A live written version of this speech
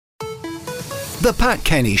The Pat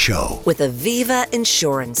Kenny Show with Aviva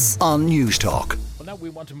Insurance on News Talk. Well, now we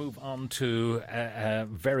want to move on to a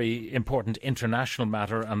very important international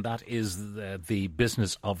matter, and that is the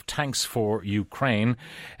business of tanks for Ukraine.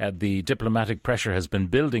 The diplomatic pressure has been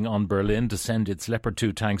building on Berlin to send its Leopard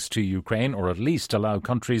 2 tanks to Ukraine, or at least allow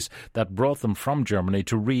countries that bought them from Germany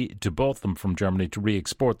to re-export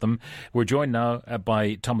them. We're joined now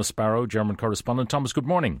by Thomas Sparrow, German correspondent. Thomas, good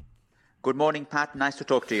morning. Good morning, Pat. Nice to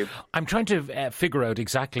talk to you. I'm trying to figure out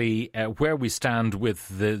exactly where we stand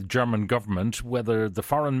with the German government, whether the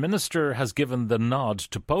foreign minister has given the nod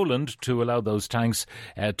to Poland to allow those tanks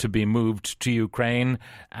to be moved to Ukraine,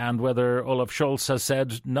 and whether Olaf Scholz has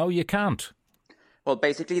said, no, you can't. Well,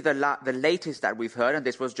 basically, the latest that we've heard, and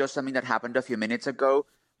this was just something that happened a few minutes ago,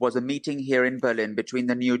 was a meeting here in Berlin between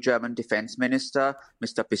the new German defense minister,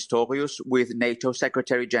 Mr. Pistorius, with NATO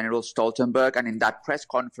Secretary General Stoltenberg. And in that press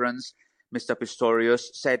conference, Mr. Pistorius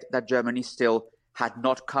said that Germany still had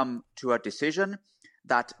not come to a decision,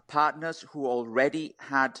 that partners who already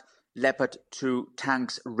had Leopard 2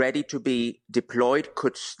 tanks ready to be deployed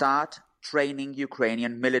could start training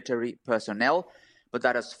Ukrainian military personnel, but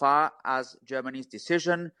that as far as Germany's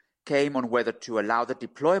decision came on whether to allow the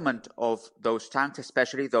deployment of those tanks,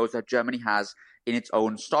 especially those that Germany has in its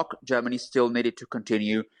own stock, Germany still needed to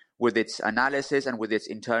continue with its analysis and with its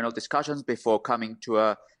internal discussions before coming to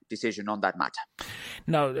a decision on that matter.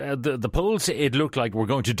 Now, the polls, it looked like we're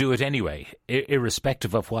going to do it anyway,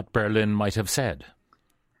 irrespective of what Berlin might have said.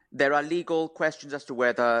 There are legal questions as to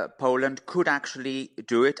whether Poland could actually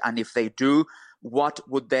do it, and if they do, what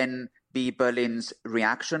would then be Berlin's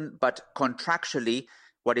reaction. But contractually,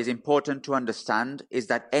 what is important to understand is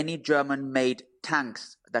that any German-made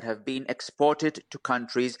tanks that have been exported to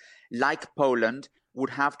countries like Poland would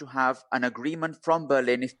have to have an agreement from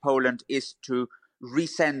Berlin if Poland is to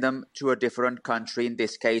resend them to a different country, in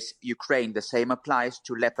this case, Ukraine. The same applies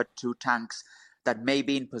to Leopard 2 tanks that may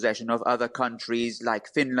be in possession of other countries like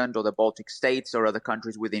Finland or the Baltic states or other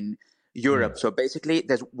countries within Europe. So basically,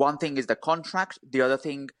 there's one thing is the contract. The other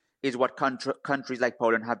thing is what countries like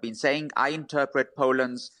Poland have been saying. I interpret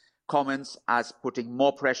Poland's comments as putting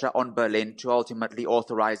more pressure on Berlin to ultimately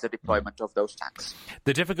authorize the deployment of those tanks.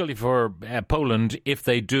 The difficulty for Poland, if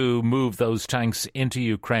they do move those tanks into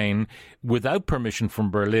Ukraine without permission from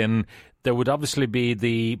Berlin, there would obviously be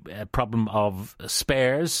the problem of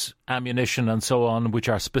spares, ammunition and so on, which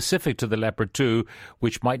are specific to the Leopard 2,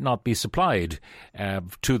 which might not be supplied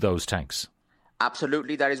to those tanks.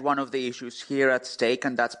 Absolutely. That is one of the issues here at stake,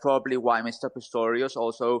 and that's probably why Mr. Pistorius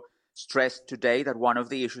also stressed today that one of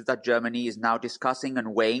the issues that Germany is now discussing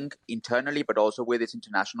and weighing internally, but also with its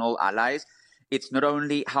international allies, it's not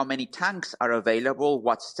only how many tanks are available,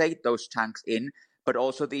 what state those tanks in, but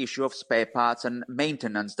also the issue of spare parts and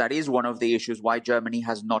maintenance. That is one of the issues why Germany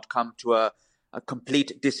has not come to a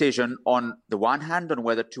complete decision on the one hand on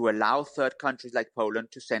whether to allow third countries like Poland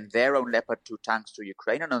to send their own Leopard 2 tanks to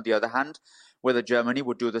Ukraine, and on the other hand, whether Germany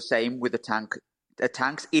would do the same with the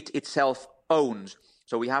tanks it itself owns.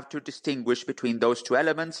 So we have to distinguish between those two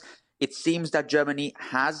elements. It seems that Germany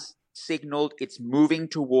has signaled it's moving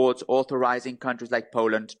towards authorizing countries like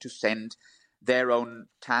Poland to send their own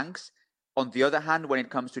tanks. On the other hand, when it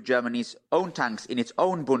comes to Germany's own tanks in its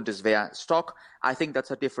own Bundeswehr stock, I think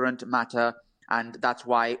that's a different matter. And that's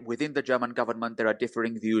why within the German government, there are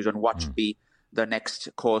differing views on what should be the next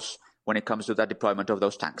course when it comes to the deployment of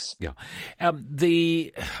those tanks. Yeah.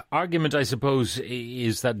 The argument, I suppose,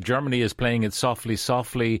 is that Germany is playing it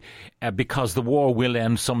softly, because the war will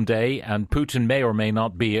end someday, and Putin may or may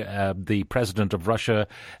not be the president of Russia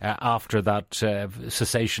after that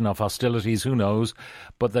cessation of hostilities, who knows,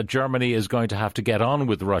 but that Germany is going to have to get on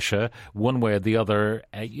with Russia one way or the other,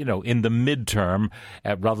 in the midterm,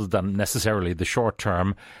 rather than necessarily the short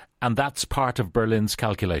term, and that's part of Berlin's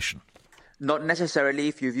calculation. Not necessarily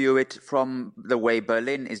if you view it from the way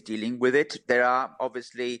Berlin is dealing with it. There are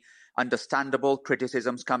obviously understandable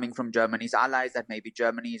criticisms coming from Germany's allies that maybe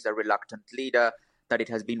Germany is a reluctant leader, that it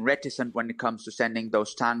has been reticent when it comes to sending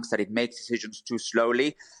those tanks, that it makes decisions too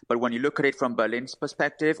slowly. But when you look at it from Berlin's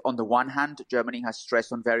perspective, on the one hand, Germany has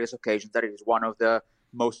stressed on various occasions that it is one of the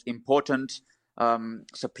most important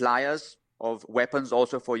suppliers of weapons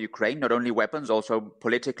also for Ukraine, not only weapons, also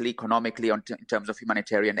politically, economically, in terms of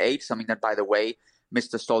humanitarian aid, something that, by the way,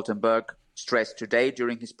 Mr. Stoltenberg stressed today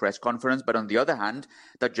during his press conference. But on the other hand,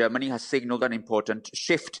 that Germany has signaled an important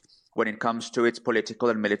shift when it comes to its political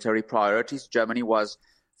and military priorities. Germany was,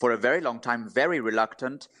 for a very long time, very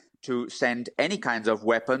reluctant to send any kinds of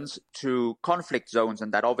weapons to conflict zones.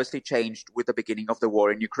 And that obviously changed with the beginning of the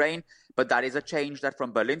war in Ukraine. But that is a change that,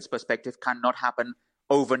 from Berlin's perspective, cannot happen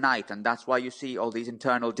overnight. And that's why you see all these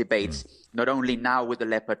internal debates, not only now with the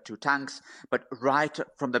Leopard 2 tanks, but right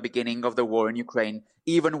from the beginning of the war in Ukraine,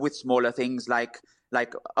 even with smaller things like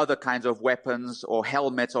other kinds of weapons or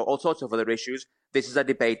helmets or all sorts of other issues. This is a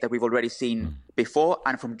debate that we've already seen before.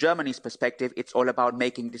 And from Germany's perspective, it's all about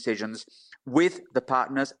making decisions with the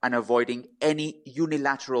partners and avoiding any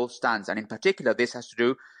unilateral stance. And in particular, this has to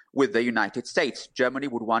do with the United States. Germany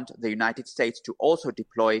would want the United States to also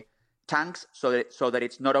deploy tanks so that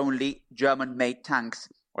it's not only German-made tanks,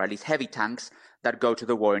 or at least heavy tanks, that go to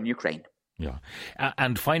the war in Ukraine. Yeah.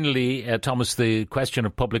 And finally, Thomas, the question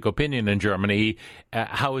of public opinion in Germany,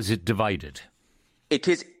 how is it divided? It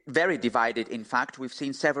is very divided, in fact. We've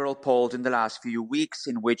seen several polls in the last few weeks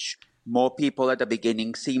in which more people at the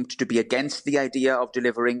beginning seemed to be against the idea of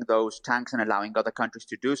delivering those tanks and allowing other countries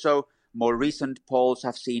to do so. More recent polls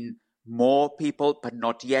have seen more people, but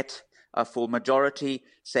not yet a full majority,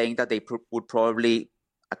 saying that they would probably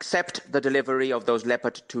accept the delivery of those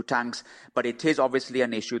Leopard 2 tanks. But it is obviously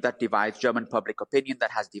an issue that divides German public opinion,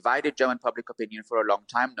 that has divided German public opinion for a long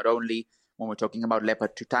time, not only when we're talking about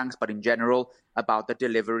Leopard 2 tanks, but in general about the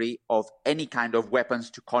delivery of any kind of weapons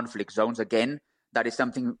to conflict zones. Again, that is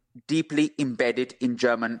something deeply embedded in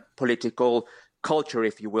German political culture,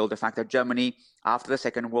 if you will. The fact that Germany, after the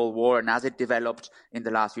Second World War and as it developed in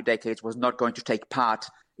the last few decades, was not going to take part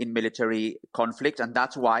in military conflict. And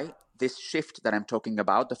that's why this shift that I'm talking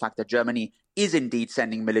about, the fact that Germany is indeed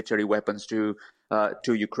sending military weapons to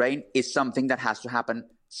Ukraine, is something that has to happen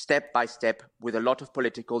step by step with a lot of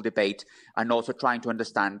political debate and also trying to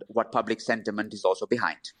understand what public sentiment is also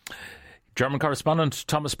behind. German correspondent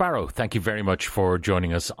Thomas Sparrow, thank you very much for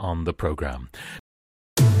joining us on the programme.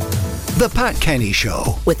 The Pat Kenny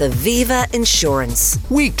Show with Aviva Insurance.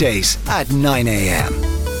 weekdays at 9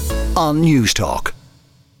 a.m. on News Talk.